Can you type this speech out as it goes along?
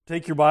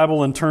Take your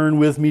Bible and turn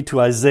with me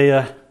to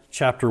Isaiah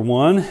chapter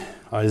 1.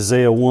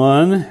 Isaiah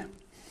 1.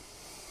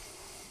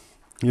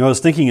 I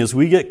was thinking as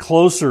we get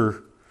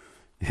closer,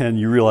 and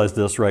you realize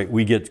this, right?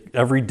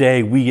 Every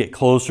day we get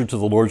closer to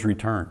the Lord's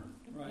return.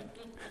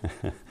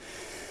 Right.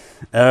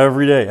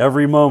 Every day,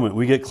 every moment,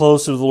 we get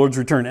closer to the Lord's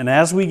return. And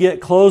as we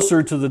get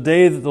closer to the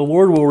day that the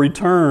Lord will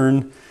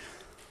return,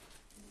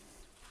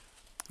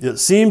 it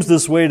seems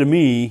this way to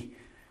me.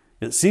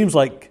 It seems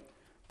like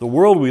the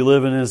world we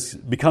live in is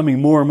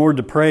becoming more and more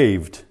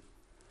depraved.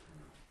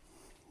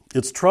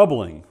 It's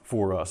troubling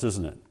for us,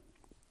 isn't it?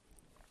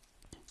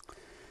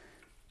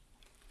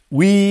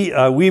 We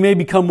may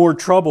become more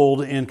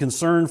troubled and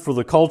concerned for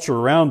the culture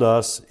around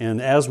us, and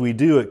as we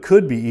do, it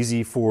could be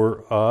easy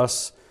for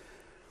us.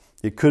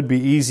 It could be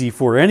easy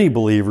for any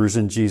believers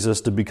in Jesus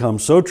to become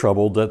so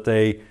troubled that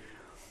they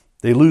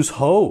lose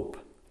hope,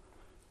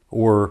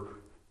 or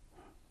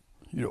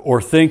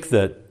think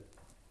that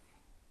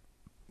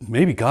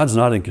maybe God's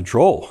not in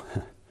control.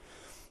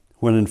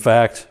 When in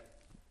fact,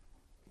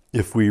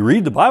 if we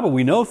read the Bible,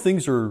 we know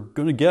things are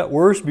going to get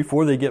worse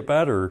before they get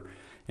better.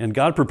 And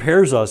God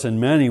prepares us in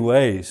many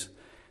ways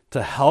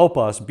to help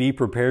us be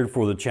prepared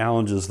for the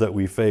challenges that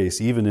we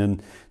face, even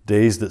in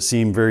days that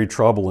seem very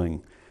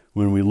troubling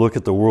when we look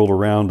at the world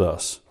around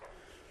us.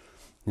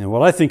 And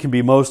what I think can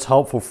be most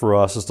helpful for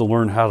us is to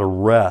learn how to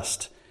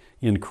rest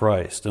in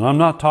Christ. And I'm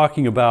not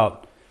talking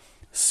about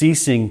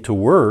ceasing to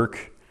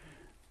work,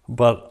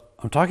 but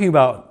I'm talking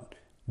about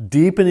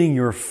deepening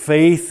your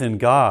faith in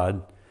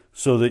God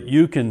so that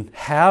you can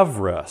have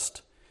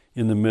rest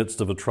in the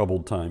midst of a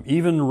troubled time.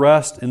 Even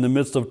rest in the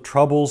midst of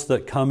troubles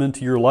that come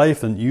into your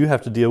life and you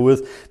have to deal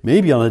with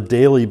maybe on a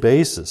daily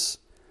basis.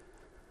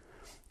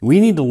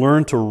 We need to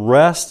learn to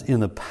rest in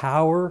the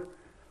power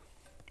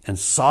and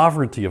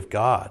sovereignty of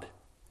God.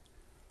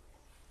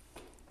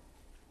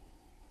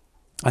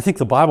 I think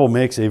the Bible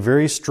makes a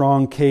very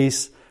strong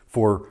case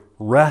for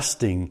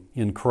resting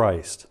in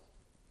Christ.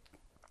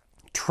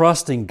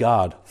 Trusting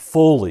God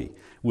fully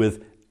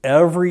with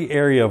every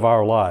area of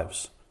our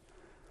lives,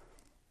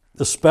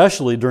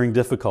 especially during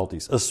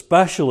difficulties,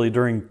 especially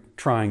during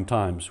trying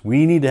times.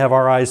 We need to have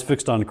our eyes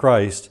fixed on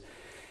Christ,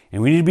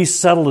 and we need to be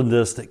settled in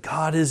this, that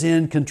God is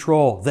in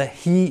control, that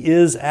He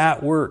is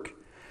at work.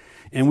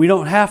 And we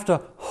don't have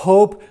to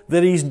hope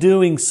that He's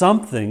doing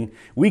something.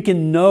 We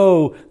can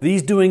know that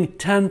He's doing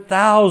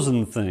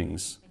 10,000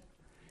 things.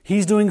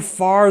 He's doing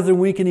far than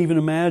we can even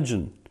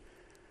imagine.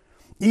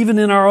 Even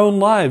in our own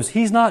lives,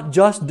 He's not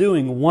just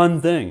doing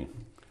one thing.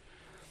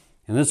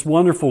 And it's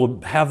wonderful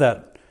to have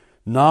that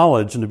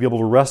knowledge and to be able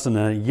to rest in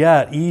that.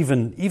 Yet,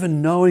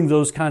 even knowing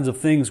those kinds of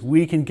things,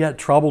 we can get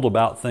troubled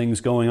about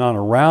things going on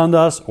around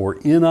us or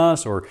in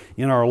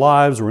our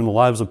lives or in the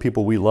lives of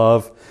people we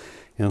love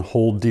and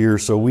hold dear.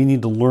 So we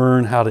need to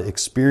learn how to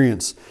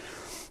experience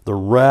the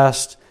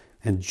rest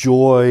and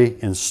joy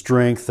and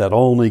strength that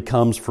only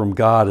comes from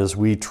God as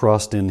we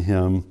trust in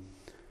Him.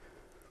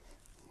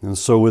 And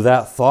so with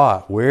that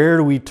thought, where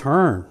do we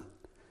turn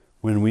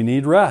when we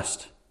need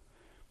rest?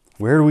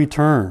 Where do we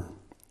turn?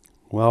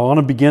 Well, I want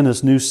to begin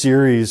this new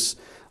series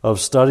of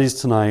studies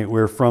tonight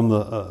where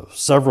for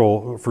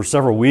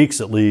several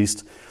weeks at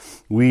least,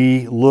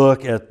 we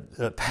look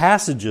at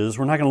passages.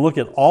 We're not going to look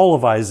at all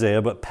of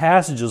Isaiah, but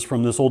passages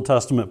from this Old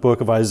Testament book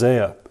of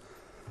Isaiah.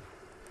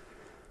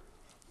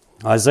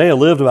 Isaiah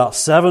lived about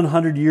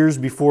 700 years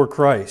before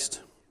Christ.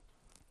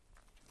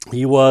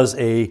 He was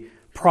a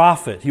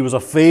prophet. He was a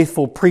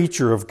faithful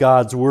preacher of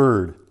God's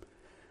Word.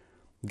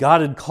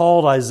 God had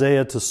called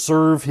Isaiah to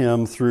serve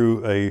Him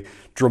through a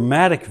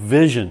dramatic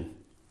vision.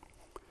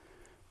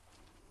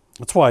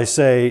 That's why I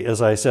say,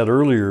 as I said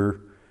earlier,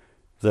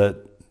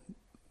 that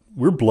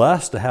we're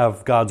blessed to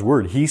have God's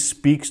Word. He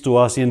speaks to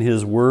us in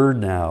His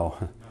Word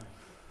now.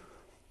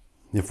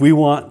 If we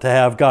want to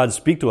have God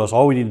speak to us,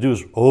 all we need to do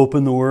is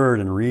open the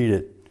Word and read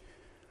it.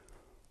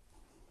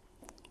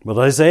 But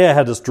Isaiah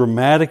had this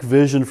dramatic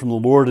vision from the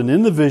Lord, and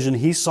in the vision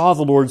he saw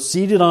the Lord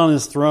seated on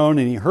His throne,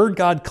 and he heard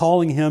God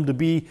calling him to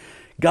be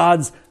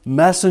God's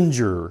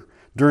messenger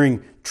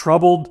during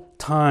troubling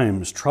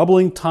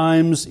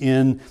times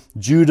in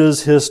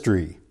Judah's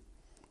history,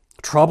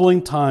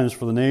 troubling times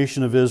for the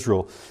nation of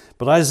Israel.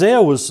 But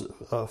Isaiah was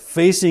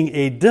facing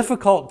a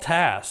difficult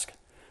task.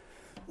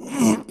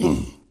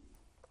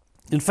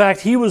 In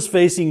fact, he was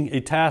facing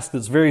a task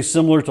that's very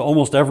similar to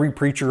almost every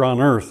preacher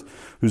on earth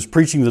who's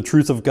preaching the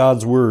truth of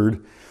God's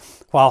Word.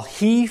 While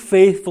he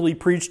faithfully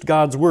preached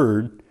God's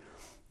Word,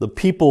 the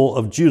people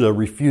of Judah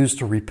refused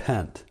to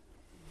repent.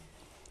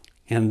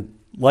 And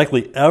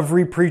likely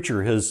every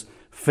preacher has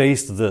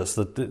faced this,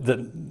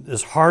 that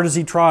as hard as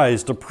he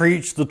tries to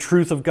preach the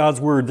truth of God's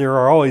Word, there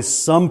are always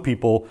some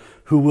people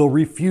who will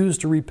refuse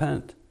to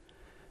repent,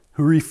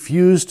 who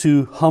refuse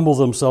to humble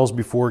themselves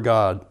before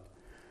God.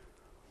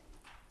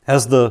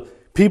 As the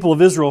people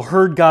of Israel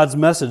heard God's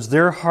message,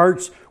 their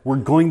hearts were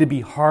going to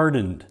be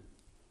hardened.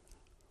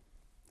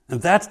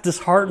 And that's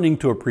disheartening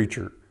to a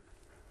preacher.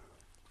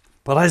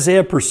 But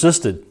Isaiah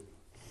persisted.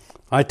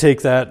 I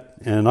take that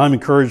and I'm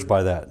encouraged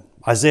by that.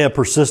 Isaiah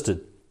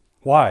persisted.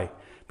 Why?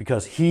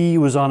 because he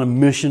was on a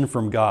mission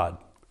from God.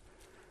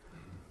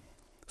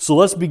 So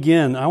let's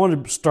begin. I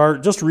want to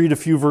just read a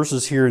few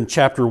verses here in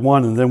chapter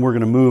 1, and then we're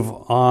going to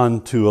move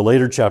on to a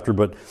later chapter.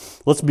 But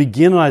let's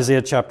begin in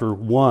Isaiah chapter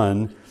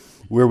 1,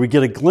 where we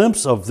get a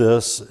glimpse of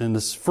this in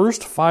this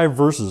first 5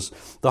 verses.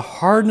 The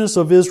hardness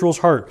of Israel's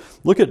heart.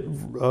 Look at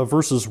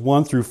verses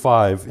 1 through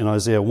 5 in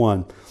Isaiah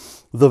 1.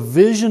 The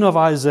vision of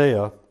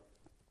Isaiah,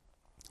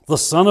 the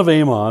son of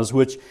Amoz,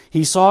 which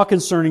he saw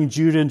concerning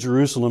Judah and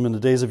Jerusalem in the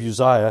days of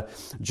Uzziah,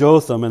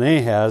 Jotham, and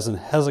Ahaz, and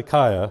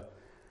Hezekiah,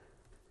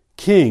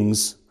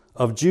 kings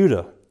of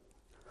Judah.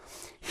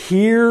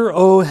 Hear,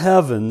 O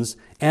heavens,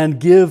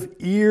 and give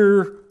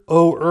ear,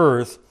 O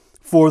earth,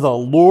 for the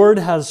Lord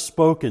has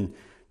spoken.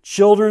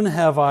 Children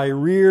have I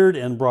reared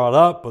and brought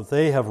up, but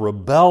they have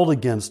rebelled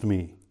against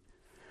me.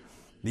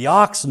 The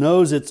ox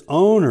knows its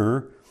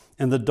owner,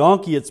 and the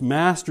donkey its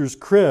master's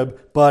crib,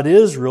 but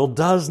Israel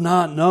does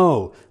not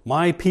know.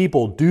 My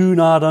people do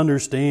not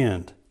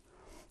understand.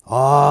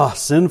 Ah,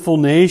 sinful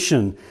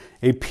nation,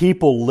 a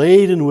people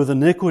laden with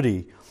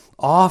iniquity,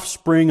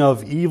 offspring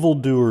of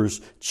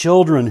evildoers,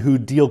 children who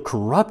deal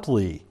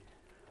corruptly.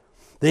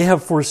 They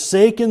have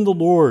forsaken the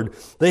Lord.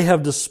 They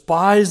have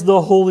despised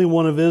the Holy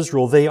One of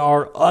Israel. They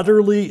are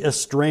utterly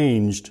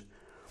estranged.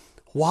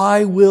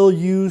 Why will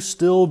you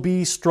still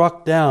be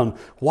struck down?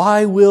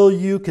 Why will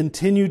you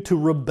continue to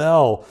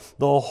rebel?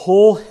 The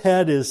whole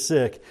head is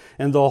sick,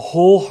 and the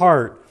whole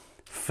heart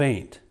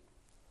faint.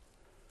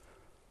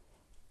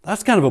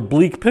 That's kind of a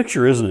bleak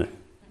picture, isn't it?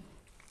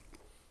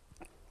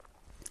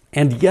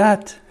 And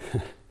yet,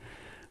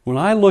 when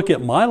I look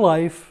at my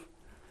life,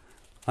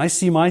 I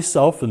see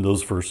myself in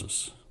those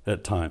verses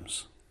at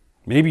times.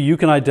 Maybe you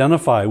can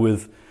identify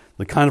with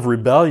the kind of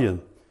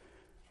rebellion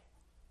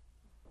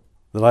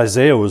that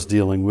Isaiah was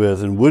dealing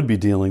with and would be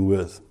dealing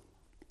with.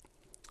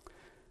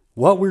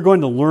 What we're going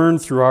to learn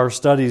through our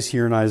studies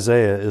here in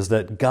Isaiah is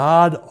that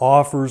God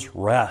offers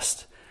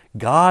rest.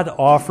 God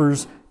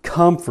offers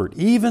comfort,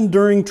 even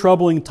during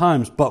troubling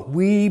times, but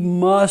we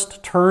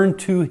must turn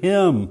to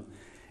Him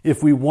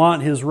if we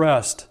want His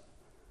rest.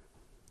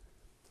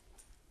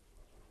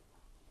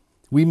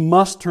 We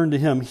must turn to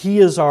Him. He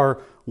is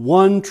our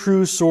one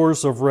true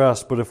source of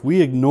rest, but if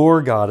we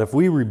ignore God, if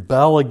we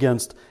rebel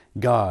against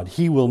God,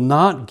 He will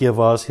not give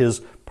us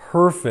His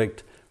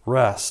perfect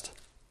rest.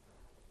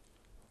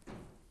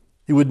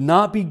 It would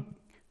not be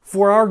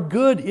for our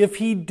good if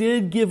He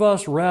did give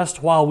us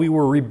rest while we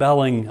were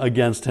rebelling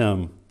against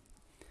Him.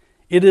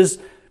 It is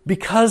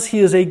because He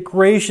is a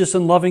gracious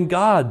and loving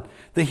God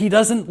that He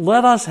doesn't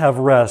let us have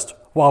rest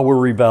while we're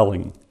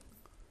rebelling.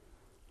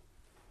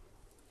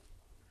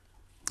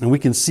 And we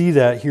can see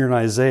that here in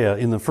Isaiah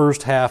in the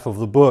first half of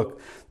the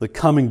book, the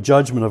coming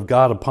judgment of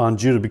God upon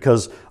Judah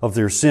because of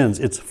their sins.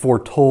 It's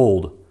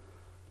foretold.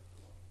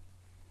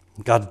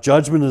 God's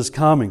judgment is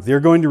coming. They're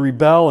going to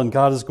rebel and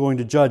God is going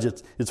to judge.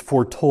 It's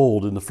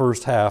foretold in the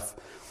first half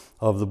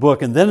of the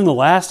book. And then in the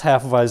last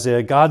half of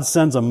Isaiah, God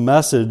sends a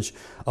message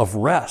of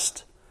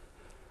rest,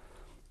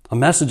 a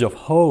message of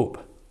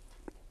hope.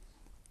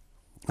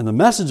 And the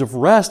message of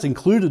rest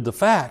included the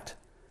fact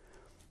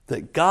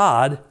that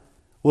God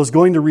was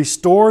going to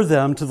restore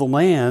them to the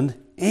land,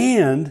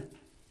 and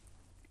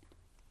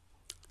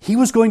He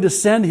was going to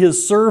send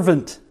His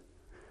servant,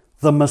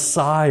 the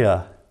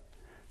Messiah,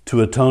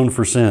 to atone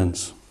for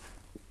sins.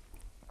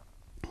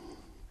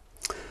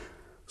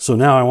 So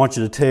now I want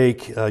you to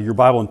take your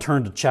Bible and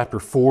turn to chapter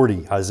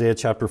 40, Isaiah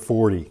chapter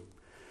 40.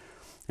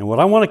 And what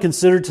I want to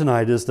consider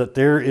tonight is that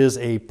there is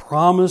a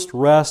promised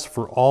rest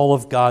for all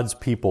of God's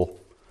people.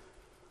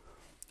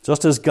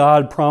 Just as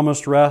God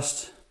promised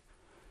rest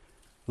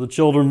for the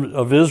children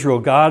of Israel,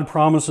 God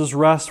promises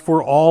rest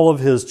for all of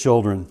His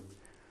children.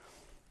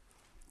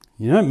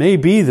 You know, it may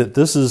be that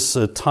this is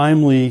a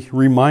timely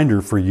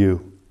reminder for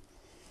you.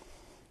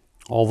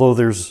 Although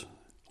there's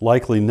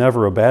likely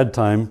never a bad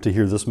time to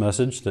hear this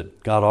message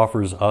that God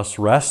offers us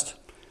rest,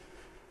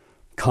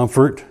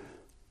 comfort.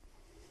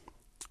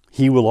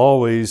 He will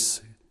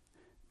always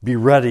be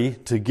ready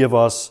to give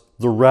us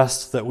the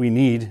rest that we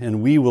need,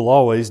 and we will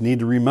always need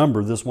to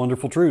remember this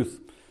wonderful truth.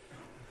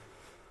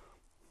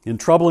 In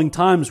troubling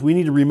times, we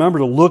need to remember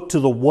to look to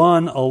the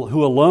one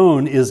who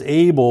alone is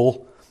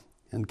able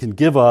and can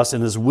give us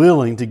and is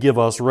willing to give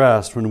us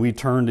rest when we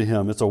turn to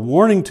Him. It's a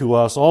warning to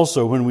us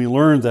also when we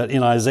learn that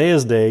in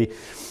Isaiah's day,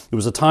 it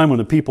was a time when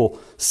the people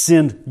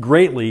sinned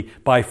greatly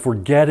by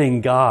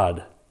forgetting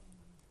God.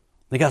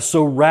 They got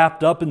so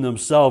wrapped up in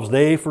themselves,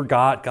 they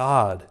forgot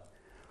God.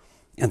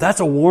 And that's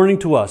a warning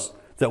to us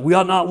that we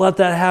ought not let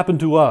that happen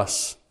to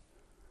us.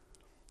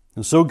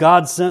 And so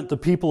God sent the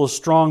people a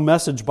strong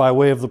message by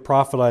way of the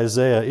prophet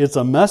Isaiah. It's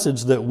a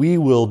message that we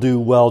will do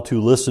well to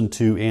listen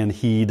to and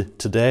heed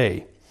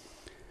today.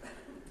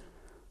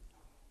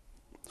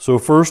 So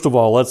first of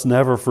all, let's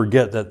never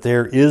forget that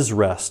there is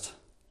rest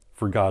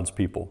for God's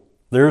people.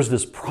 There is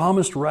this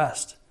promised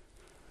rest.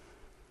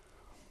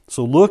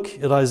 So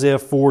look at Isaiah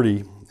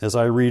 40 as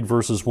I read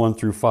verses 1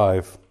 through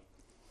 5.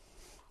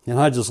 And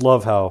I just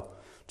love how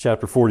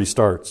chapter 40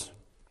 starts.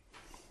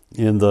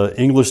 In the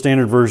English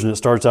Standard Version, it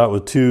starts out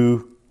with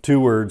two 2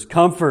 words,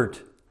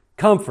 comfort,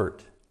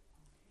 comfort.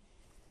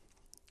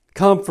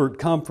 Comfort,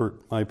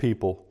 comfort, my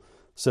people,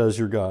 says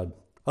your God.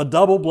 A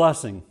double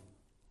blessing.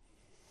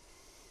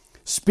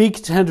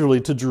 Speak tenderly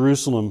to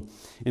Jerusalem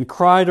and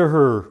cry to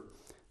her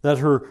that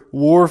her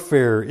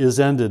warfare is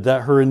ended,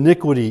 that her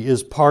iniquity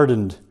is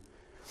pardoned,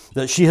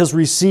 that she has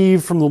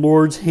received from the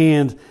Lord's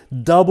hand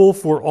double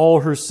for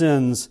all her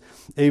sins.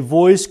 A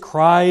voice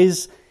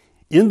cries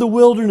in the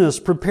wilderness,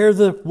 prepare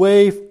the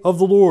way of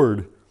the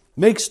Lord.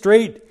 Make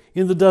straight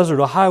in the desert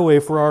a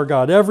highway for our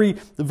God. Every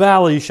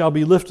valley shall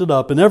be lifted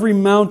up, and every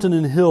mountain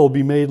and hill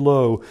be made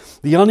low.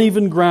 The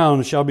uneven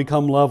ground shall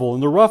become level,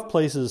 and the rough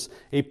places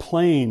a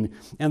plain.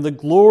 And the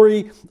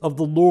glory of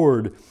the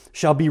Lord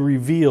shall be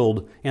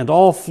revealed, and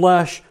all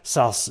flesh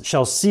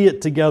shall see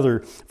it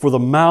together, for the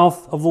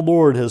mouth of the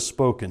Lord has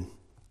spoken.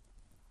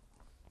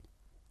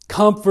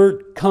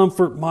 Comfort,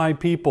 comfort my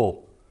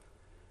people.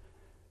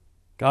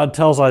 God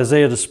tells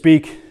Isaiah to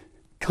speak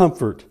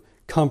comfort,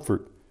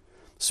 comfort.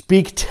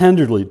 Speak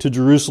tenderly to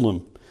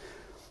Jerusalem.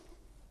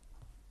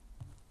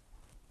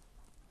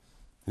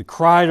 And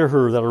cry to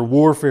her that her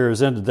warfare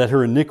is ended, that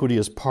her iniquity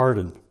is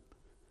pardoned.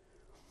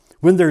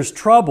 When there's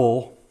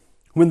trouble,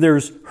 when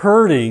there's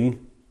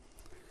hurting,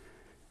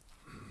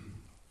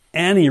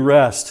 any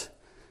rest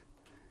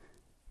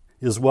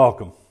is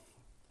welcome.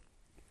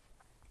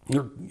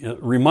 It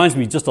reminds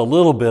me just a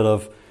little bit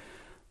of,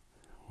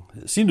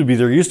 it seemed to be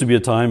there used to be a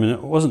time, and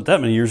it wasn't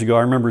that many years ago,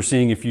 I remember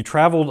seeing if you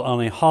traveled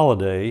on a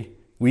holiday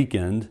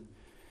weekend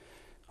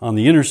on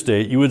the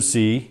interstate, you would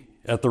see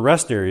at the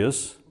rest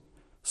areas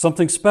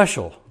something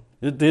special.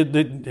 You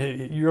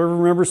ever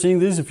remember seeing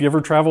these? If you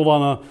ever traveled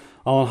on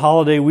a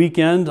holiday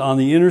weekend on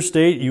the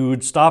interstate, you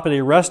would stop at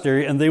a rest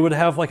area and they would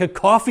have like a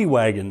coffee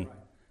wagon.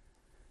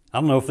 I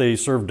don't know if they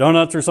serve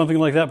donuts or something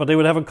like that, but they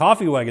would have a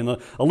coffee wagon,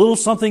 a little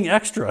something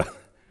extra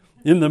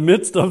in the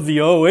midst of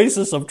the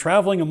oasis of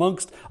traveling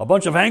amongst a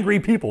bunch of angry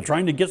people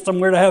trying to get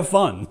somewhere to have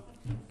fun.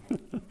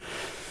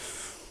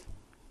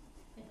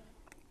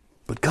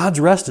 But God's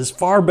rest is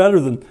far better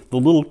than the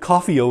little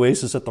coffee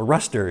oasis at the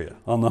rest area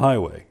on the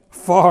highway.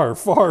 Far,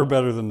 far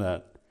better than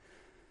that.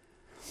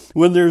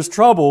 When there's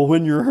trouble,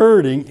 when you're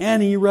hurting,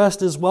 any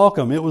rest is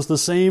welcome. It was the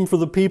same for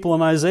the people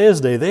in Isaiah's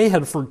day. They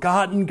had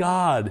forgotten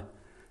God.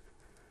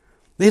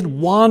 They had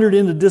wandered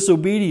into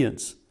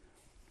disobedience.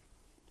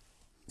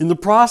 In the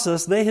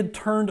process, they had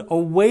turned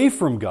away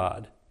from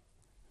God.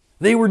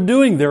 They were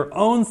doing their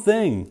own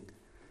thing.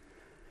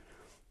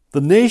 The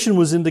nation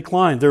was in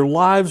decline. Their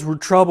lives were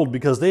troubled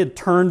because they had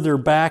turned their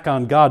back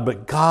on God.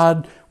 But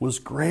God was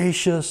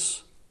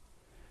gracious.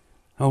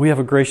 Oh, we have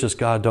a gracious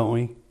God, don't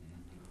we?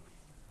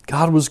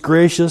 God was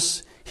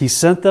gracious. He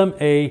sent them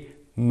a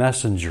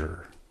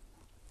messenger.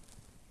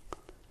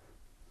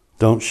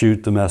 Don't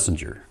shoot the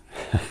messenger.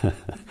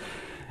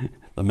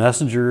 The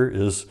messenger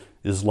is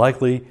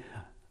likely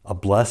a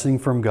blessing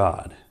from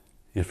God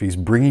if he's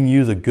bringing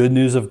you the good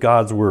news of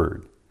God's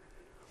word.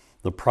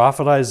 The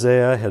prophet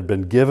Isaiah had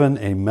been given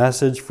a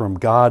message from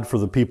God for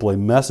the people, a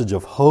message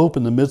of hope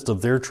in the midst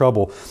of their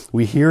trouble.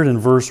 We hear it in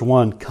verse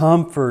 1,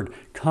 "Comfort,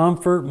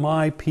 comfort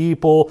my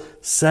people,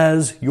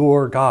 says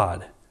your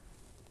God."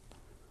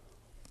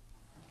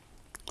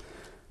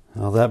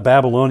 Now, that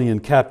Babylonian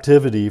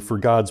captivity for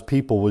God's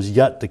people was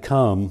yet to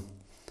come,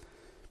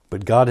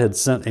 but God had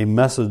sent a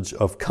message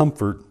of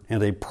comfort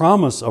and a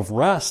promise of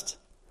rest.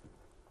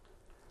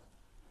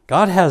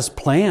 God has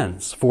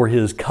plans for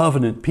his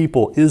covenant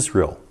people,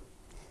 Israel.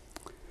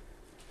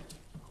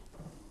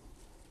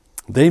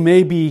 They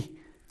may be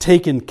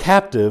taken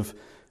captive,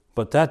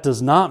 but that does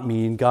not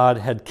mean God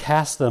had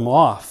cast them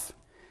off.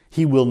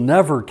 He will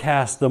never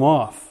cast them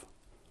off.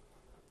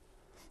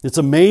 It's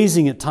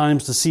amazing at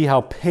times to see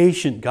how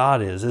patient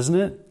God is, isn't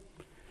it?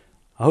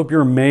 I hope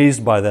you're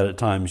amazed by that at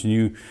times.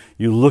 You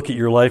look at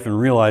your life and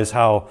realize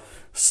how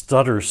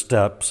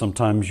stutter-step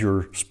sometimes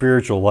your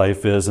spiritual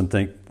life is and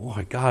think,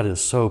 boy, God is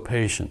so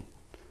patient.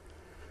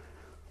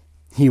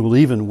 He will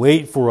even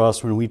wait for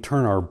us when we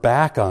turn our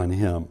back on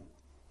him.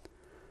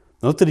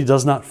 Note that he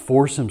does not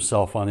force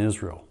himself on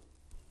Israel,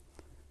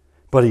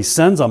 but he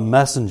sends a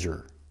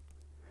messenger.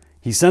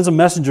 He sends a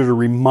messenger to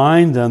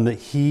remind them that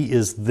he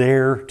is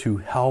there to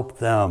help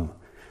them.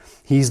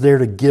 He's there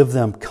to give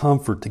them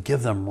comfort, to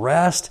give them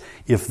rest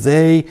if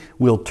they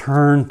will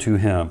turn to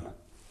him.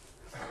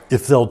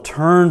 If they'll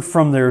turn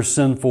from their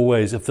sinful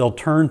ways, if they'll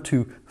turn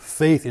to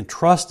faith and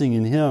trusting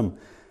in him.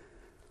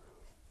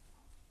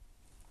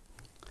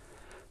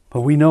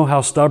 But we know how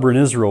stubborn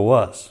Israel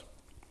was.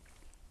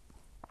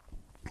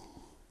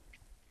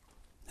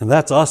 And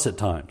that's us at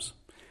times.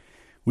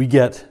 We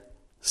get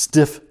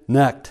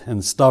stiff-necked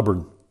and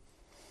stubborn.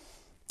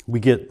 We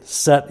get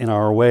set in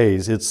our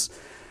ways. It's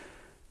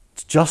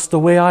just the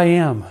way I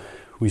am,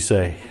 we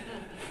say.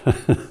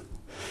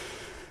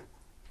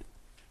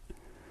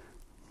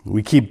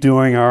 We keep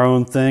doing our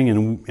own thing,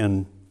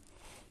 and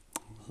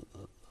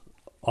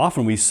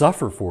often we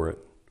suffer for it.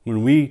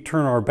 When we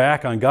turn our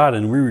back on God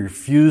and we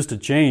refuse to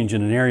change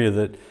in an area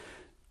that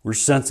we're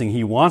sensing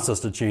he wants us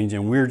to change,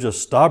 and we're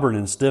just stubborn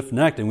and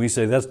stiff-necked, and we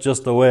say, that's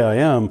just the way I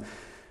am.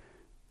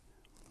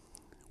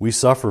 we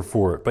suffer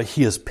for it. But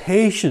He is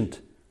patient.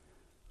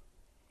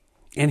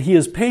 And He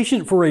is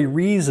patient for a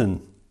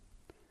reason.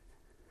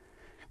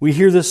 We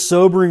hear this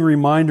sobering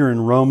reminder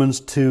in Romans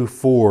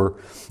 2:4.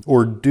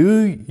 Or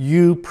do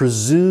you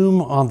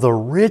presume on the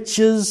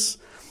riches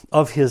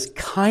of His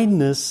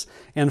kindness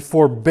and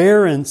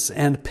forbearance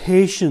and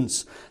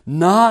patience,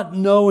 not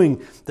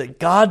knowing that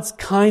God's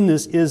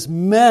kindness is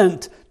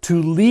meant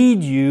to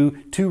lead you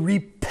to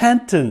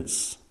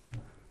repentance?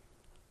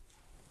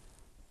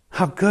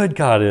 How good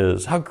God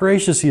is, how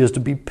gracious He is to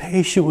be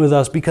patient with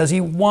us because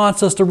He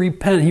wants us to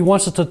repent. He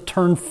wants us to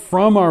turn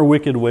from our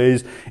wicked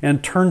ways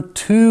and turn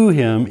to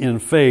Him in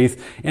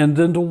faith and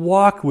then to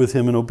walk with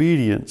Him in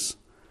obedience.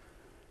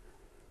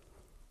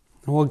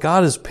 And while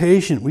God is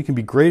patient, we can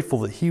be grateful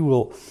that He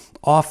will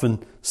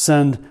often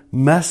send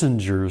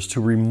messengers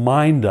to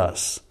remind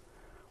us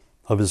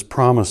of His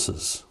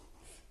promises.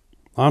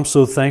 I'm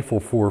so thankful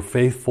for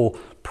faithful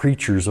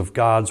preachers of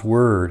God's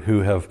Word who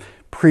have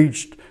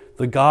preached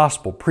the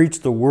gospel,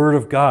 preached the Word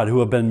of God, who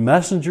have been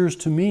messengers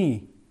to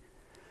me.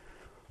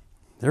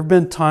 There have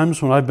been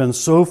times when I've been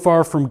so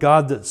far from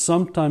God that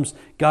sometimes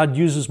God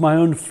uses my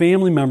own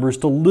family members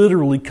to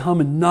literally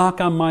come and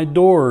knock on my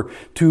door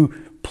to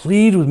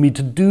plead with me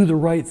to do the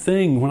right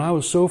thing when I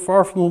was so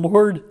far from the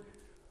Lord.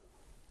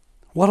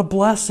 What a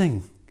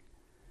blessing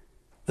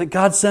that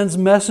God sends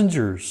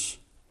messengers.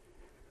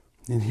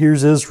 And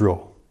here's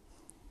Israel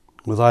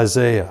with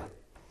Isaiah,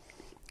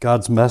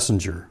 God's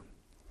messenger.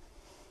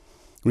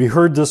 We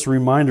heard this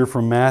reminder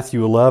from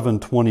Matthew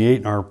 11:28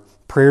 in our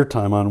prayer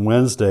time on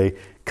Wednesday.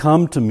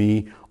 Come to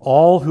me,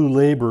 all who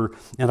labor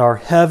and are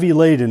heavy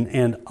laden,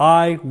 and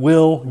I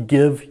will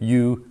give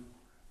you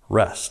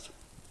rest.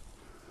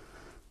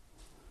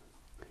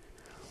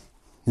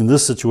 In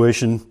this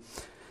situation,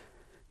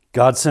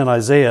 God sent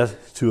Isaiah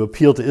to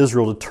appeal to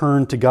Israel to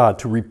turn to God,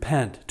 to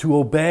repent, to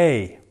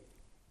obey.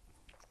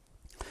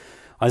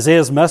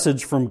 Isaiah's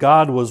message from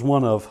God was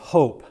one of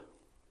hope.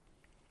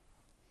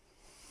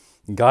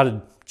 God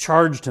had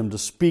charged him to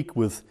speak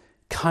with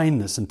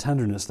kindness and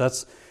tenderness.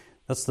 That's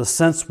the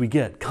sense we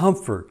get.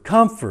 Comfort,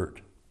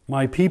 comfort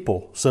my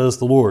people, says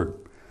the Lord.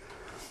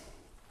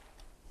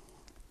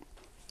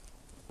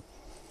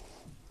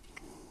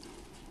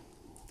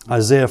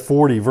 Isaiah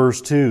 40,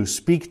 verse 2,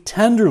 speak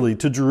tenderly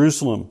to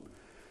Jerusalem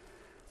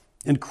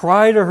and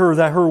cry to her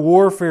that her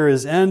warfare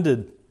is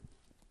ended,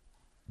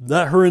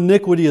 that her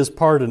iniquity is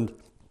pardoned,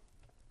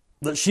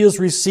 that she has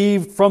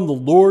received from the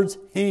Lord's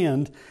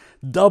hand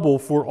double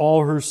for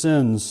all her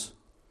sins.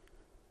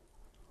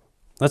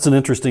 That's an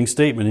interesting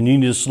statement, and you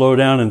need to slow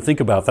down and think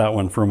about that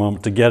one for a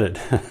moment to get it.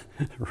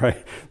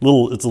 Right?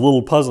 It's a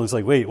little puzzling. It's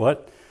like, wait,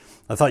 what?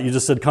 I thought you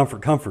just said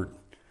comfort, comfort.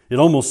 It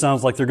almost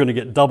sounds like they're going to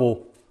get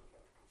double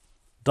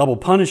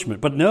punishment.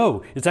 But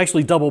no, it's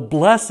actually double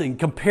blessing.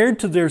 Compared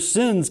to their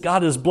sins,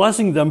 God is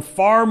blessing them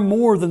far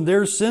more than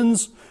their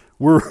sins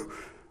were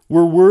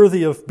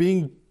worthy of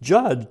being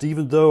judged,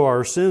 even though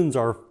our sins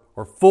are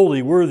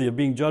fully worthy of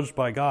being judged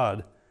by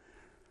God.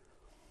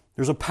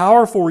 There's a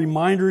powerful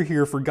reminder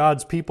here for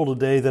God's people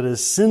today that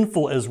as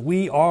sinful as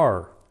we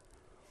are,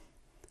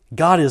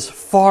 God is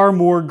far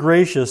more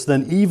gracious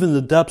than even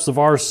the depths of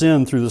our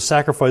sin through the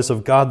sacrifice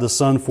of God the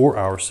Son for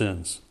our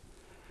sins.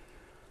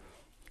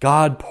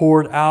 God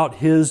poured out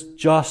His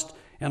just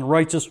and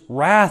righteous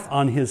wrath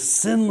on His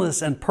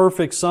sinless and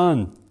perfect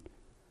Son.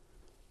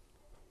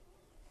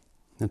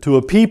 And to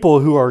a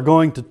people who are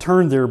going to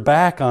turn their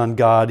back on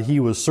God, He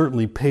was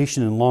certainly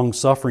patient and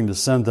long-suffering to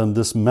send them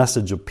this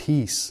message of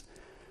peace,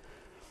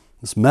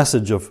 this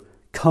message of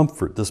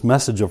comfort, this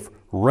message of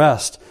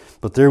rest.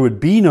 But there would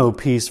be no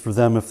peace for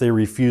them if they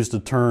refused to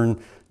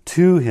turn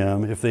to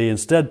Him, if they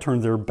instead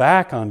turned their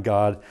back on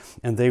God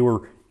and they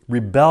were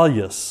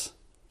rebellious.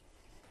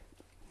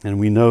 And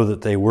we know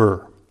that they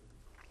were.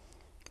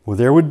 Well,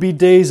 there would be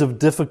days of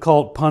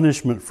difficult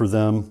punishment for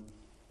them.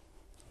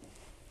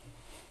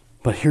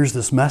 But here's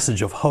this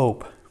message of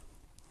hope.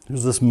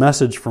 Here's this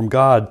message from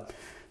God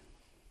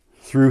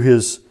through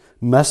His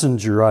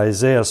messenger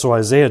Isaiah. So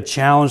Isaiah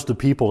challenged the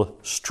people to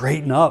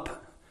straighten up.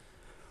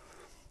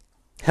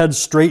 Head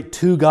straight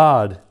to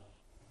God,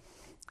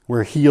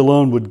 where He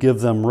alone would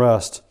give them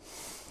rest.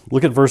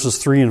 Look at verses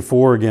 3 and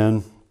 4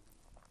 again.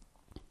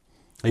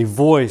 A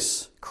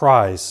voice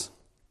cries.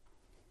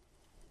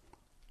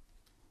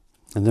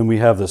 And then we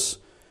have this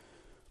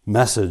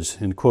message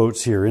in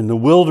quotes here. In the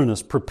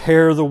wilderness,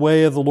 prepare the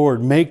way of the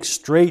Lord. Make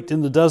straight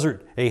in the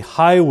desert a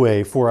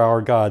highway for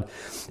our God.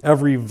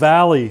 Every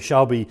valley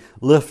shall be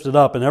lifted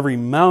up, and every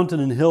mountain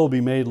and hill be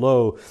made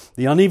low.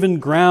 The uneven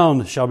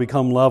ground shall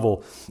become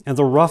level, and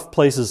the rough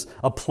places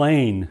a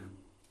plain.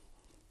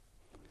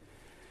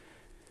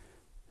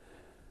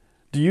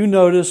 Do you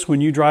notice when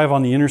you drive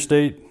on the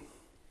interstate,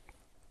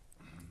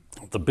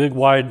 the big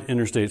wide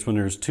interstates, when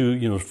there's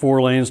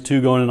 4 lanes,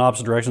 2 going in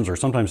opposite directions, or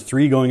sometimes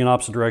 3 going in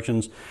opposite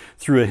directions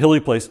through a hilly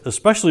place,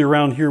 especially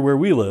around here where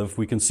we live,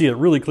 we can see it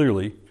really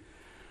clearly,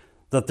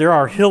 that there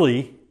are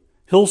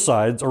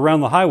hillsides around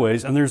the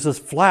highways, and there's this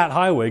flat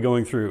highway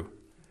going through.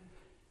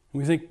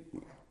 And we think,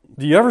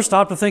 do you ever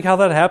stop to think how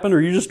that happened, or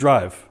you just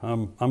drive?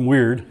 I'm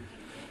weird.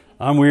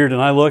 I'm weird,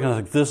 and I look and I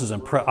think, this is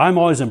I'm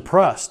always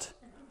impressed.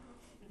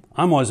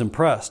 I'm always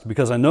impressed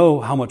because I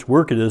know how much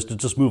work it is to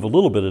just move a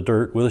little bit of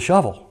dirt with a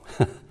shovel.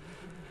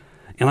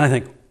 And I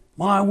think,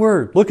 my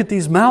word, look at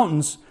these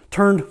mountains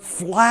turned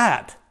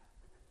flat.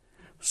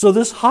 So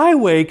this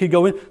highway could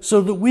go in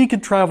so that we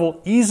could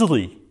travel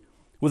easily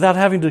without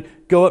having to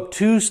go up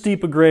too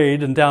steep a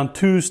grade and down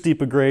too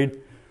steep a grade,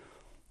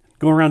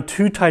 go around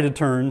too tight a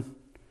turn.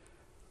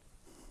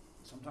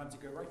 Sometimes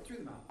you go right through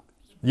the mountain.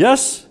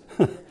 Yes.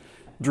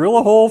 Drill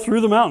a hole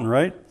through the mountain,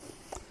 right?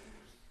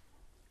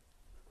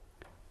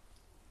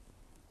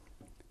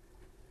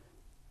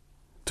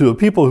 To a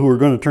people who were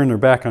going to turn their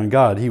back on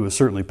God, he was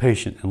certainly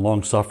patient and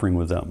long-suffering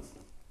with them.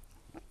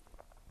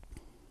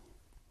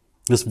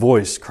 This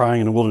voice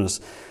crying in the wilderness,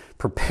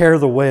 prepare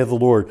the way of the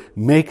Lord,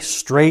 make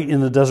straight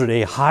in the desert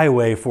a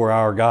highway for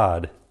our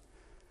God.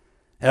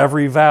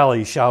 Every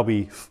valley shall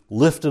be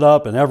lifted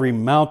up, and every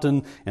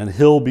mountain and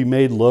hill be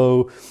made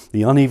low.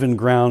 The uneven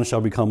ground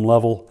shall become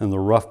level, and the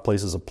rough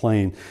places a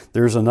plain.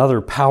 There's another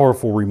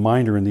powerful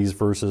reminder in these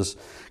verses.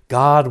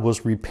 God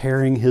was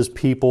preparing his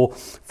people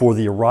for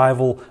the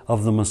arrival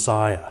of the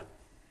Messiah.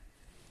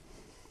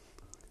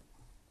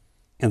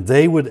 And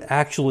they would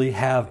actually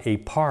have a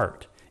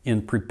part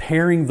in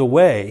preparing the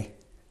way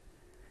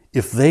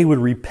if they would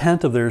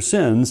repent of their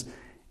sins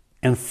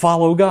and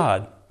follow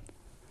God.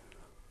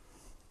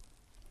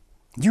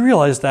 Do you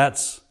realize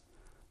that's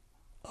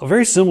a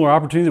very similar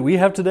opportunity that we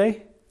have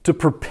today? To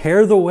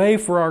prepare the way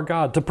for our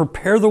God, to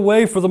prepare the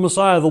way for the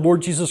Messiah, the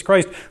Lord Jesus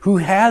Christ, who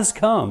has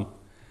come.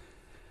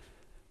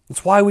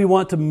 It's why we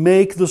want to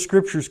make the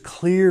Scriptures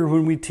clear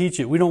when we teach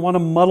it. We don't want to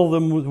muddle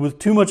them with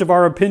too much of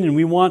our opinion.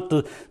 We want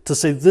to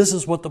say, this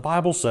is what the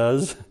Bible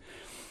says,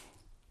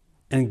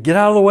 and get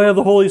out of the way of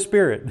the Holy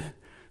Spirit,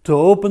 to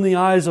open the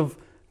eyes of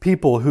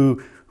people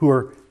who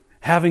are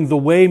having the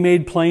way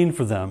made plain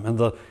for them, and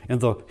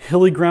the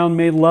hilly ground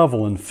made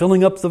level, and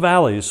filling up the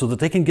valleys so that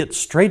they can get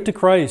straight to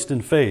Christ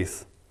in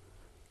faith.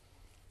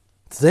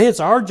 Today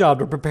it's our job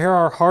to prepare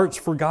our hearts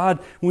for God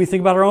when we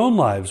think about our own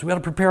lives. We've got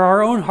to prepare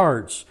our own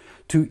hearts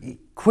to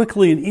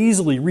quickly and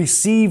easily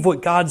receive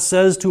what God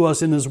says to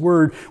us in His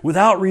Word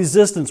without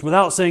resistance,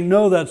 without saying,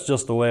 no, that's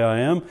just the way I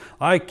am.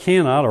 I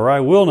cannot or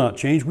I will not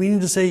change. We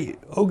need to say,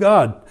 oh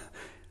God,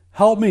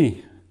 help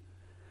me.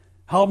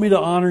 Help me to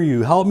honor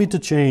you. Help me to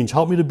change.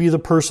 Help me to be the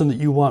person that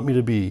you want me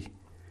to be.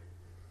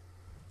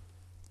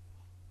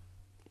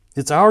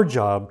 It's our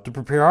job to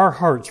prepare our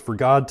hearts for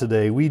God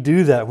today. We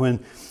do that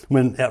when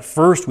at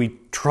first we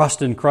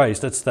trust in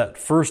Christ. That's that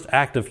first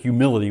act of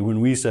humility when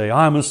we say,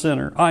 I'm a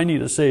sinner. I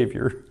need a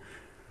Savior.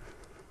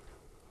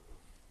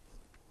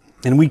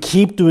 And we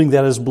keep doing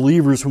that as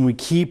believers when we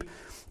keep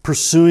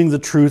pursuing the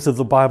truth of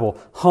the Bible,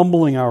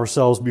 humbling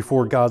ourselves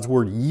before God's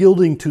Word,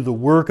 yielding to the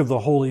work of the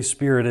Holy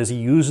Spirit as He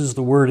uses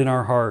the Word in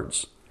our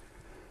hearts.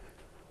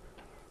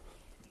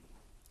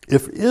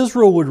 If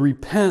Israel would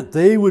repent,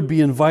 they would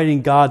be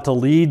inviting God to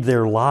lead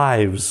their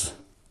lives.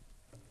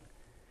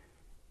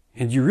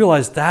 And you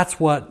realize that's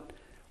what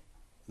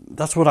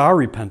our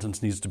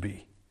repentance needs to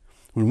be.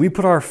 When we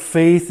put our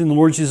faith in the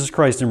Lord Jesus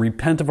Christ and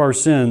repent of our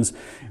sins,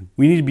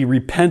 we need to be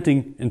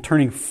repenting and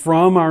turning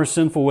from our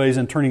sinful ways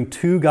and turning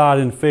to God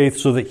in faith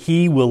so that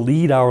He will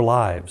lead our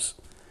lives.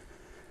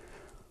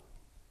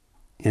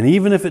 And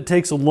even if it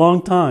takes a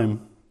long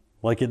time,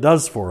 like it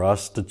does for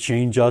us, to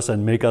change us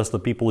and make us the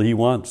people He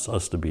wants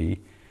us to be,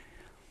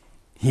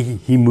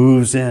 He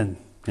moves in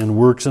and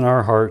works in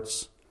our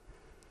hearts.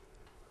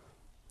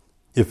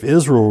 If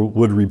Israel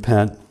would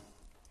repent,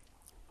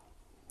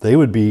 they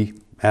would be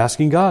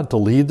asking God to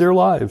lead their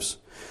lives.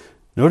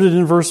 Noted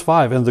in verse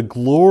 5, and the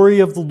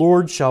glory of the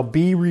Lord shall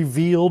be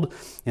revealed,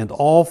 and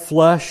all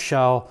flesh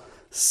shall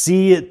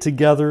see it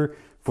together,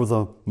 for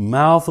the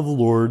mouth of the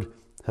Lord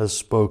has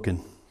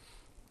spoken.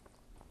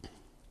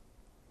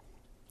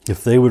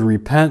 If they would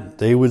repent,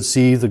 they would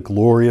see the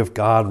glory of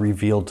God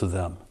revealed to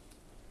them.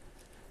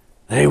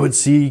 They would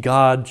see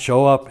God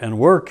show up and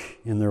work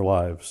in their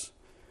lives.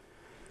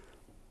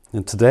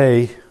 And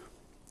today,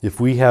 if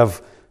we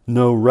have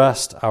no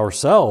rest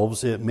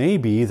ourselves, it may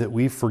be that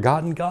we've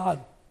forgotten God.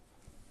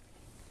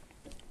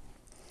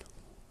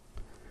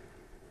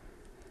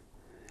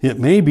 It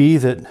may be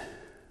that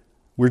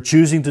we're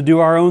choosing to do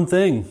our own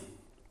thing.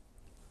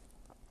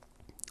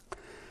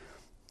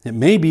 It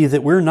may be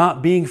that we're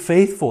not being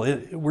faithful.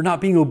 We're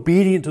not being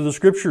obedient to the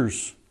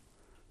Scriptures.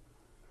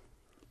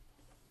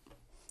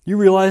 You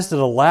realize that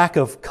a lack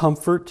of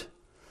comfort,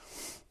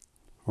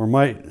 or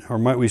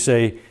might we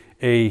say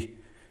a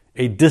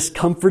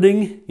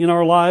discomforting in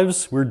our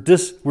lives,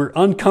 we're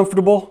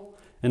uncomfortable,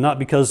 and not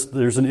because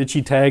there's an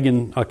itchy tag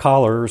in a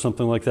collar or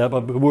something like that,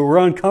 but we're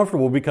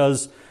uncomfortable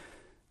because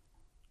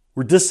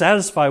we're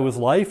dissatisfied with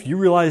life. You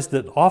realize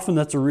that often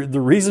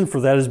the reason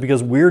for that is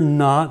because we're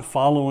not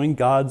following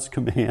God's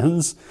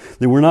commands,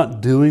 that we're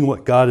not doing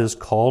what God has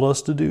called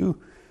us to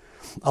do.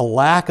 A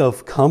lack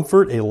of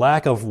comfort, a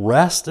lack of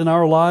rest in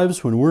our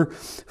lives when we're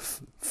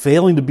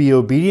failing to be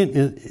obedient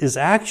is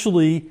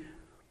actually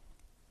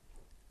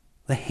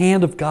the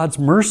hand of God's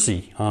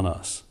mercy on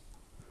us.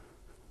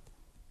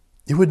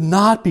 It would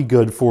not be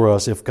good for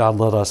us if God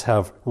let us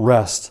have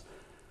rest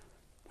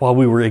while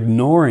we were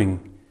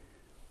ignoring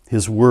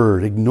His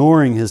Word,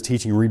 ignoring His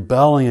teaching,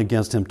 rebelling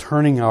against Him,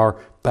 turning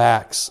our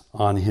backs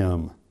on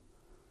Him.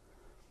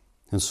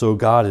 And so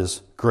God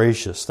is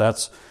gracious.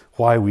 That's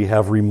why we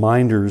have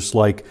reminders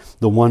like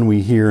the one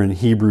we hear in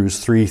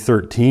Hebrews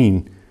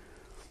 3:13.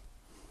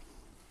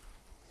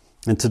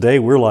 And today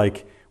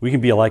we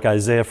can be like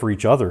Isaiah for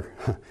each other.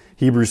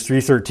 Hebrews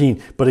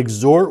 3:13. But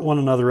exhort one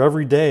another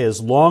every day,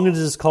 as long as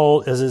it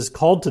is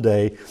called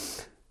today,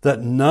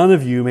 that none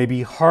of you may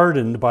be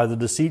hardened by the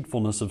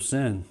deceitfulness of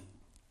sin.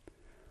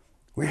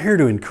 We're here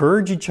to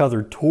encourage each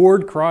other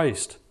toward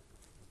Christ,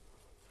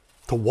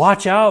 to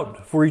watch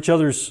out for each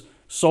other's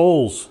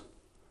souls,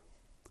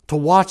 to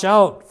watch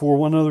out for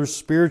one another's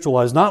spiritual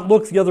lives, not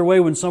look the other way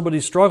when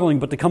somebody's struggling,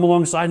 but to come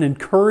alongside and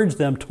encourage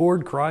them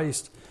toward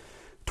Christ,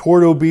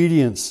 toward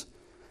obedience,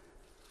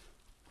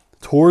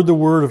 toward the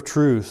word of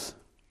truth.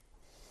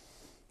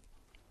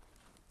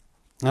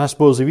 And I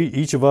suppose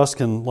each of us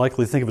can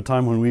likely think of a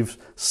time when we've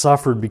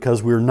suffered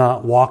because we're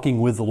not walking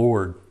with the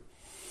Lord.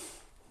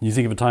 You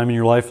think of a time in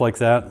your life like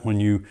that when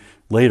you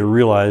later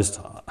realized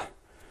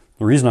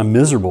the reason I'm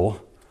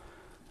miserable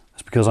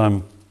is because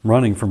I'm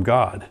running from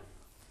God.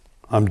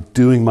 I'm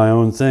doing my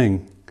own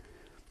thing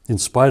in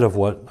spite of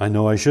what I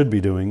know I should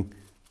be doing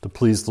to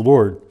please the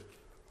Lord.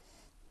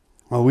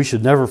 Well, we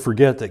should never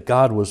forget that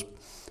God was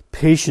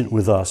patient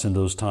with us in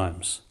those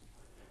times.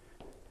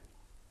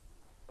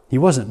 He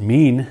wasn't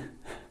mean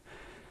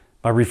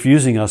by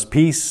refusing us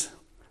peace.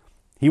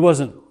 He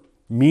wasn't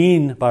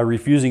mean by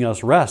refusing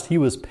us rest. He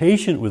was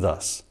patient with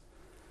us.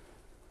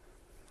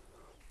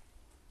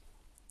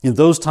 In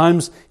those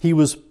times, He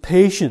was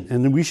patient,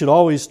 and we should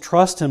always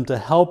trust Him to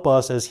help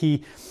us as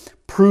He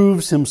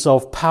proves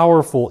Himself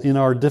powerful in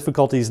our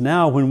difficulties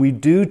now when we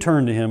do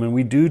turn to Him and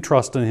we do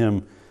trust in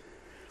Him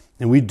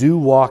and we do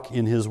walk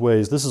in His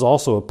ways. This is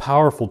also a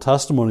powerful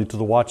testimony to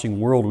the watching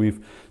world.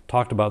 We've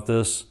talked about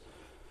this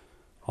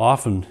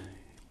often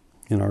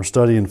in our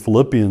study in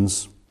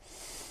Philippians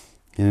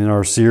and in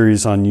our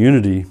series on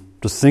unity,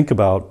 to think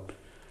about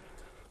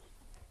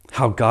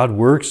how God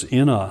works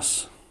in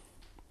us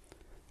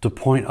to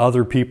point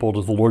other people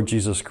to the Lord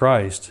Jesus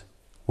Christ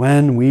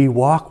when we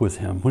walk with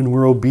Him, when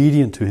we're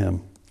obedient to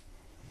Him.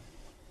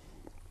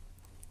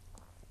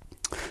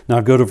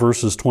 Now go to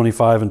verses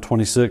 25 and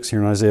 26 here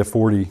in Isaiah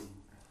 40.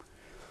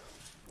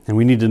 And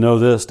we need to know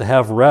this: to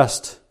have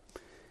rest,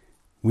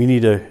 we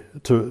need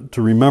to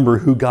remember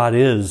who God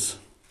is.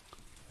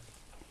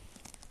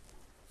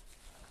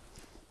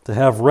 To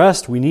have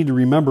rest, we need to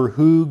remember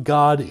who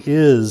God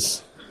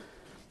is.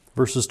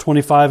 Verses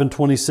 25 and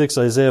 26,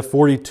 Isaiah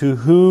 40, to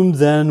whom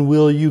then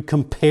will you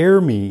compare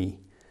me,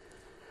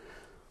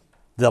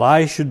 that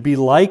I should be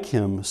like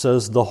Him,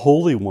 says the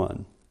Holy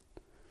One.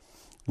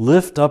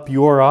 Lift up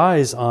your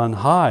eyes on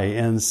high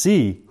and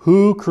see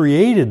who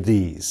created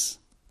these.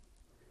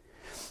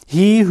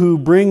 He who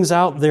brings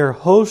out their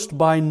host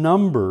by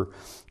number,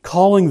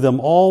 calling them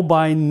all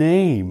by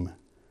name,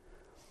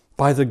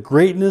 by the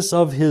greatness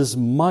of His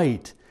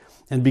might,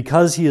 and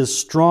because He is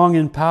strong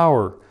in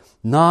power,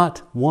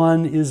 not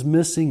one is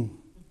missing.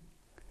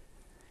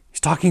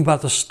 He's talking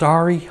about the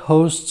starry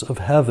hosts of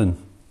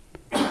heaven.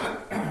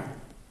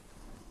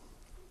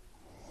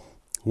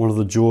 One of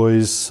the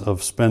joys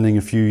of spending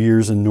a few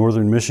years in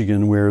northern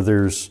Michigan, where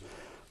there's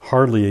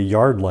hardly a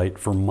yard light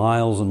for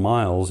miles and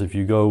miles. If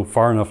you go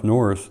far enough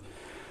north,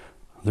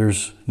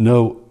 there's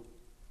no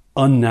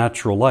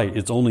unnatural light.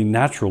 It's only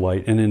natural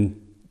light. And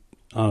in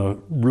a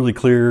really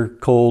clear,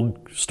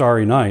 cold,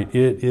 starry night,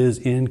 it is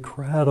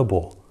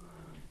incredible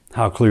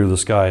how clear the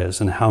sky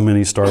is and how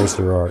many stars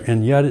there are.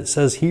 And yet it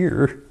says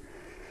here,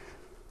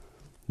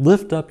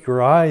 lift up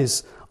your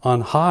eyes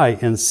on high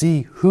and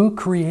see who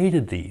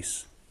created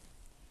these.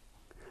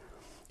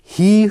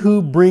 He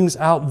who brings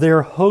out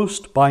their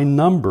host by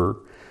number,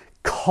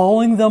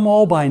 calling them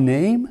all by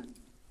name.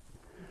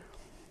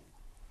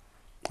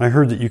 I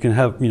heard that you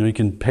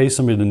can pay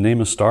somebody to name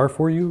a star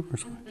for you or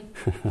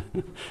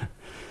something.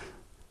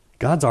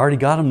 God's already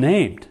got them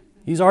named.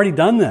 He's already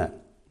done that.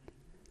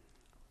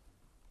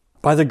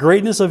 By the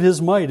greatness of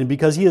His might, and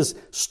because He is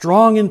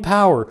strong in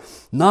power,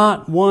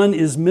 not one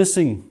is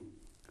missing.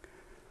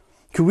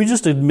 Could we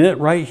just admit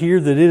right here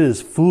that it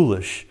is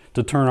foolish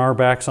to turn our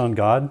backs on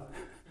God,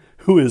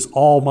 who is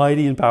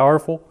almighty and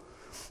powerful,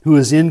 who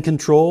is in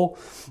control?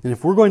 And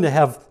if we're going to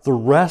have the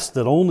rest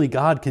that only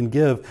God can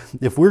give,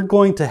 if we're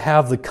going to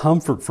have the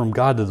comfort from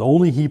God that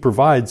only He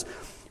provides,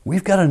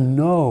 we've got to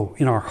know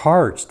in our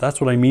hearts. That's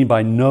what I mean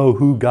by know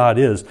who God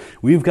is.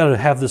 We've got to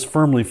have this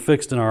firmly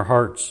fixed in our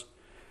hearts.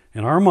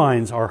 In our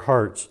minds, our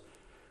hearts.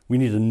 We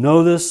need to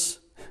know this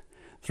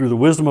through the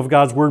wisdom of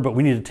God's Word, but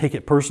we need to take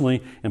it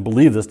personally and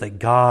believe this, that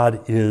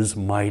God is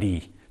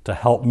mighty to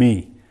help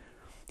me.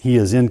 He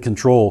is in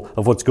control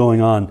of what's going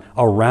on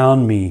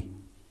around me.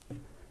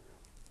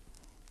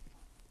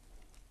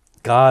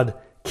 God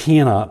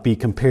cannot be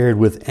compared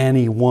with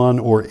anyone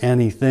or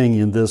anything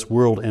in this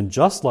world. And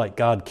just like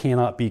God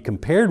cannot be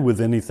compared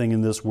with anything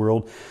in this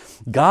world,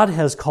 God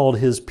has called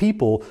His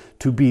people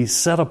to be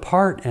set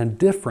apart and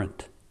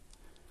different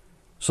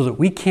so that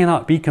we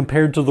cannot be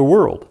compared to the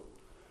world.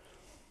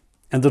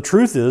 And the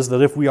truth is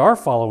that if we are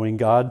following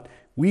God,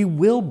 we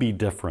will be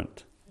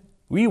different.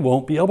 We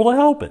won't be able to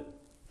help it.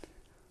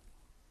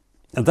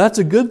 And that's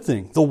a good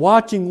thing. The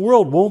watching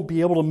world won't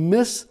be able to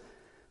miss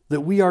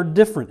that we are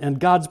different. And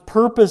God's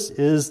purpose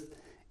is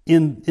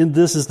in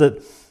this is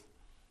that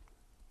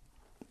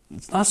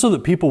it's not so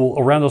that people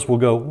around us will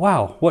go,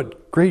 wow,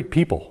 what great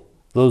people,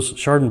 those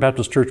Chardon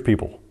Baptist Church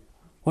people.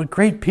 What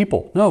great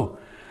people. No.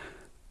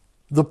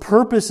 The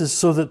purpose is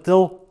so that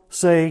they'll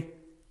say,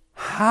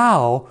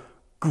 how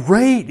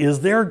great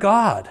is their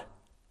God?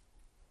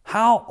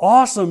 How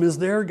awesome is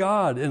their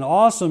God? And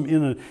awesome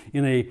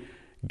in a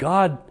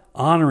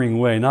God-honoring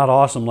way, not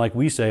awesome like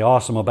we say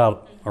awesome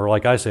about, or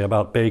like I say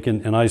about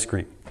bacon and ice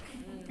cream.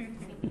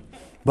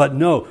 But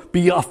no,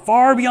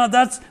 far beyond,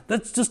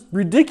 that's just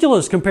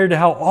ridiculous compared to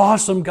how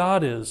awesome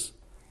God is.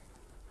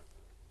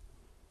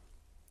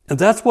 And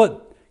that's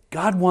what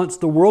God wants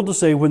the world to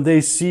say when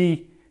they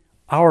see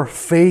our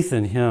faith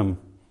in Him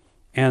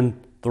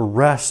and the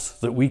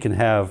rest that we can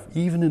have,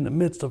 even in the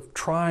midst of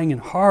trying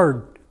and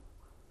hard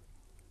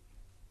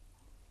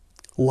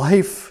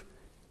life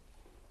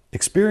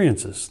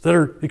experiences that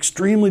are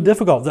extremely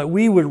difficult, that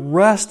we would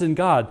rest in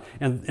God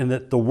and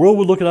that the world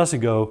would look at us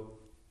and go,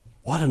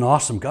 what an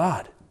awesome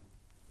God.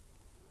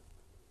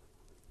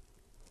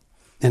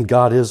 And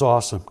God is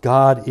awesome.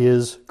 God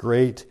is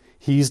great.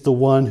 He's the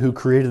one who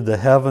created the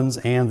heavens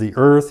and the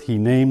earth. He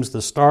names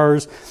the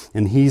stars,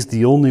 and He's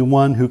the only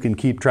one who can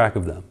keep track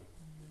of them.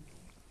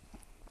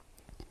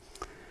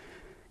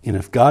 And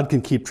if God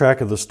can keep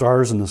track of the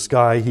stars in the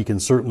sky, He can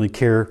certainly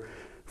care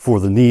for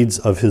the needs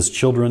of His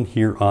children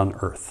here on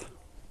earth.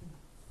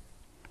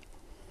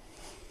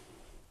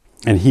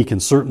 And He can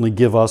certainly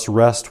give us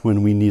rest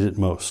when we need it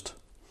most.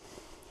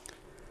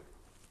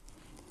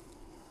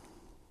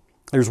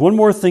 There's one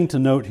more thing to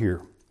note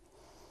here.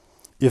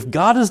 If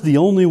God is the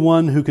only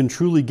one who can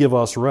truly give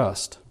us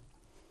rest,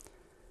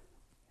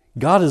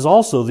 God is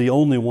also the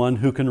only one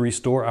who can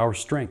restore our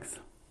strength.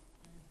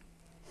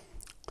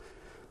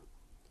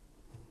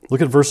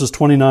 Look at verses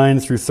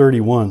 29 through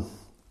 31.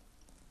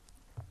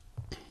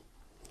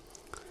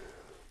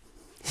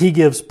 He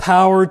gives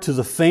power to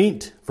the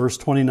faint. Verse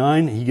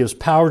 29, He gives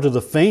power to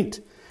the faint.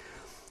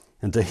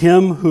 And to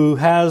him who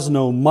has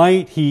no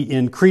might, He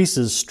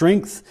increases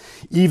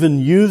strength. Even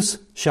youths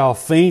shall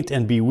faint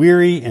and be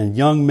weary, and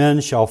young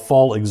men shall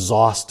fall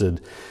exhausted.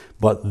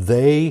 But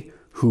they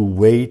who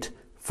wait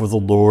for the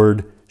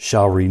Lord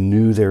shall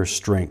renew their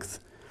strength.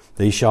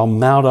 They shall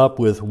mount up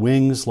with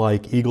wings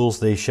like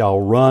eagles. They shall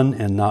run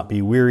and not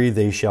be weary.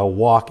 They shall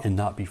walk and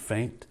not be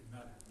faint.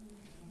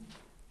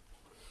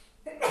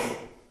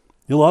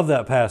 You love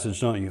that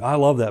passage, don't you? I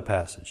love that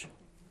passage.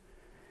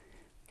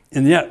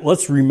 And yet,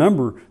 let's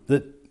remember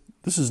that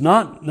this is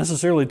not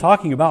necessarily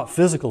talking about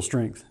physical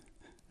strength,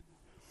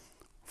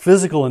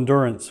 physical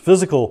endurance,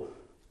 physical.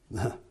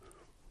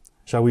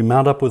 Shall we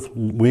mount up with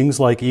wings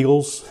like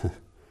eagles?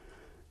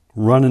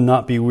 Run and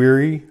not be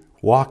weary,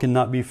 walk and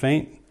not be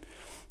faint.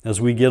 As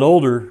we get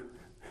older,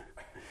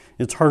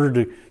 it's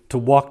harder to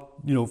walk,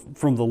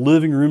 from the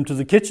living room to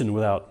the kitchen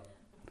without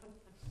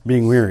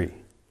being weary.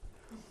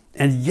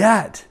 And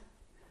yet,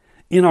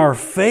 in our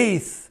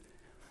faith,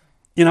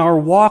 in our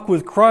walk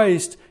with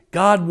Christ,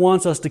 God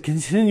wants us to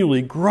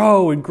continually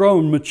grow and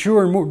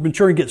mature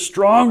and get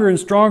stronger and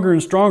stronger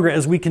and stronger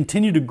as we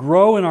continue to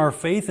grow in our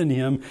faith in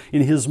Him,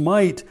 in His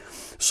might,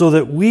 so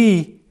that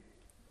we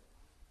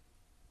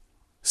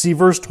see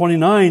verse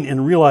 29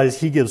 and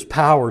realize He gives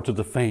power to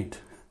the faint.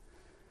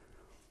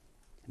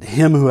 To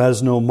him who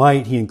has no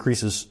might, He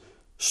increases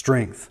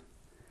strength.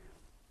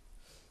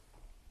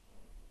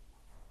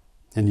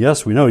 And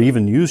yes, we know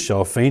even youth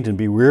shall faint and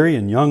be weary,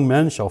 and young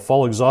men shall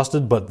fall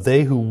exhausted, but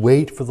they who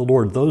wait for the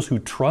Lord, those who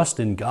trust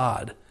in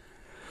God,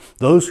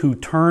 those who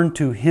turn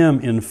to Him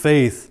in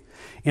faith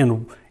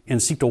and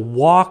seek to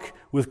walk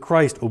with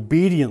Christ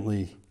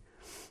obediently,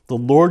 the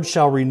Lord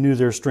shall renew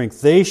their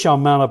strength. They shall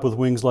mount up with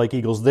wings like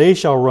eagles. They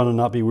shall run and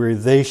not be weary.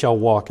 They shall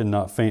walk and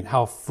not faint.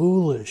 How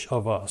foolish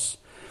of us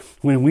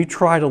when we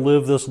try to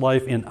live this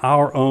life in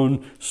our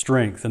own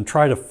strength and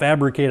try to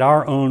fabricate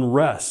our own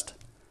rest.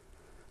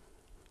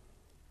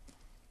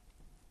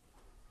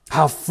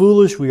 How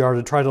foolish we are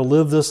to try to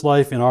live this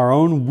life in our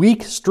own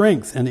weak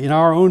strength and in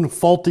our own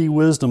faulty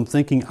wisdom,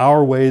 thinking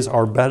our ways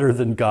are better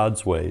than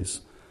God's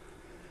ways.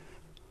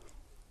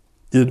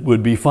 It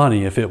would be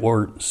funny if it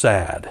weren't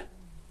sad.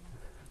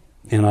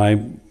 And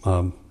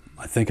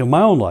I think of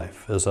my own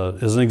life as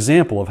an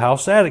example of how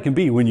sad it can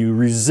be when you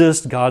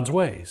resist God's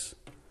ways.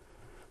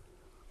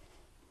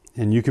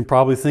 And you can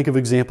probably think of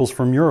examples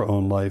from your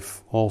own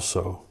life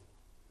also.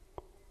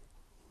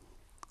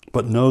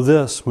 But know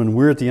this, when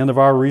we're at the end of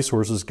our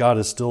resources, God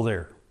is still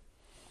there.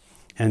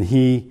 And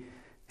He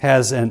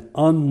has an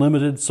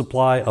unlimited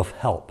supply of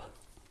help,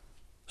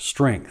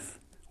 strength,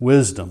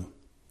 wisdom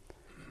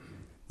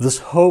This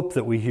hope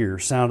that we hear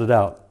sounded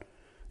out.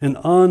 An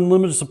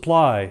unlimited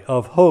supply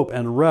of hope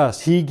and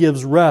rest. He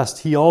gives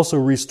rest. He also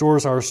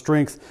restores our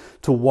strength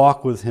to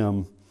walk with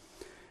Him.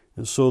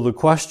 And so the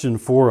question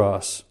for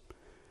us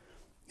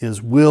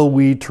is, will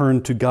we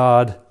turn to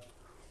God?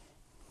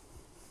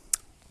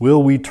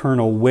 Will we turn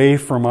away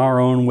from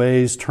our own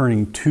ways,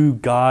 turning to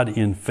God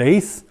in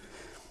faith,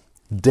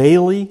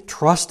 daily,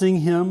 trusting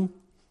Him?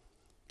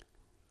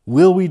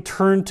 Will we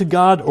turn to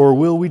God, or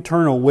will we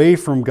turn away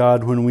from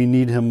God when we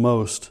need Him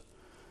most?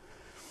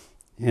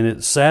 And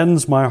it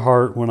saddens my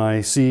heart when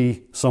I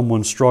see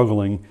someone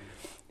struggling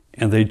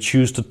and they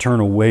choose to turn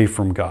away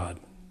from God,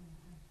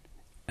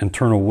 and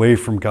turn away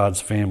from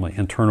God's family,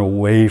 and turn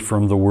away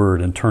from the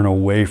Word, and turn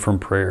away from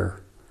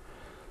prayer.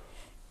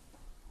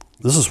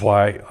 This is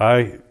why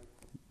I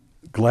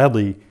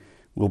gladly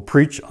will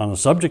preach on a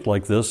subject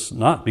like this,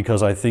 not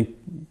because I think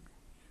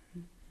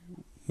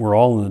we're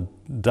all in the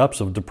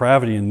depths of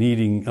depravity and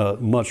needing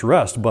much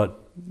rest,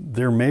 but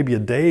there may be a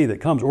day that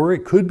comes, or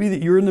it could be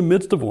that you're in the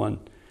midst of one,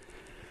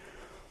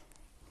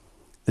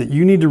 that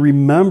you need to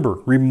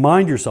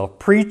remind yourself,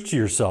 preach to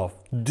yourself,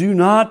 do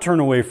not turn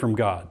away from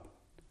God.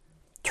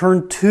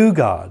 Turn to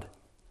God.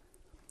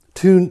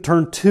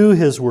 Turn to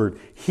His Word.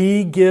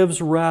 He gives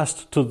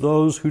rest to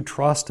those who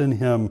trust in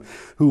Him,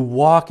 who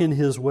walk in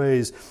His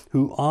ways,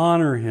 who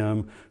honor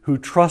Him, who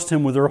trust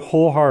Him with their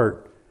whole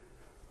heart.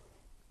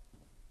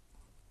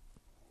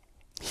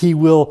 He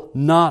will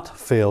not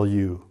fail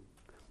you.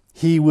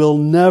 He will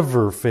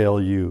never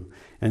fail you.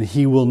 And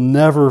He will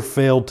never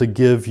fail to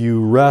give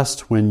you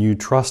rest when you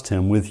trust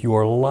Him with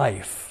your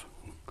life.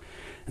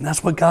 And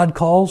that's what God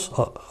calls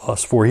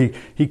us for.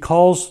 He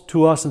calls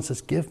to us and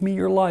says, give me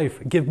your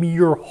life. Give me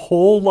your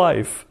whole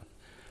life.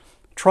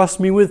 Trust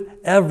me with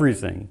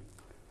everything.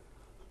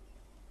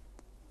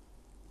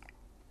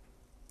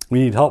 We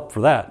need help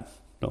for that,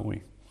 don't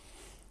we?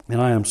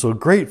 And I am so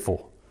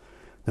grateful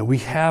that we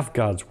have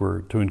God's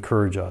Word to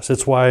encourage us.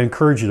 It's why I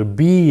encourage you to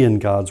be in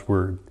God's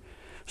Word.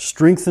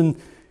 Strengthen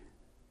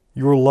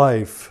your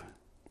life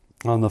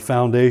on the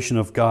foundation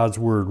of God's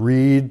Word.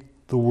 Read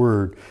the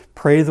Word.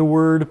 Pray the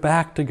Word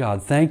back to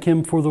God. Thank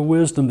Him for the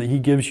wisdom that He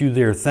gives you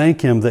there.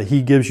 Thank Him that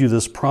He gives you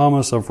this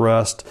promise of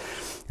rest.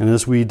 And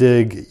as we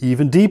dig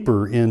even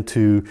deeper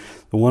into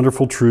the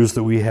wonderful truths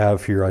that we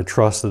have here, I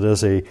trust that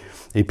as a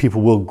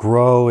people will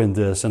grow in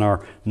this, in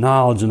our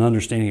knowledge and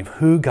understanding of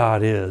who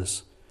God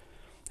is,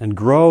 and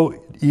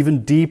grow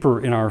even deeper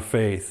in our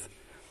faith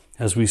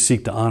as we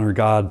seek to honor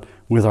God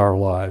with our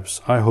lives.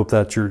 I hope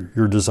that's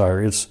your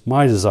desire. It's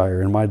my desire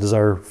and my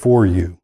desire for you.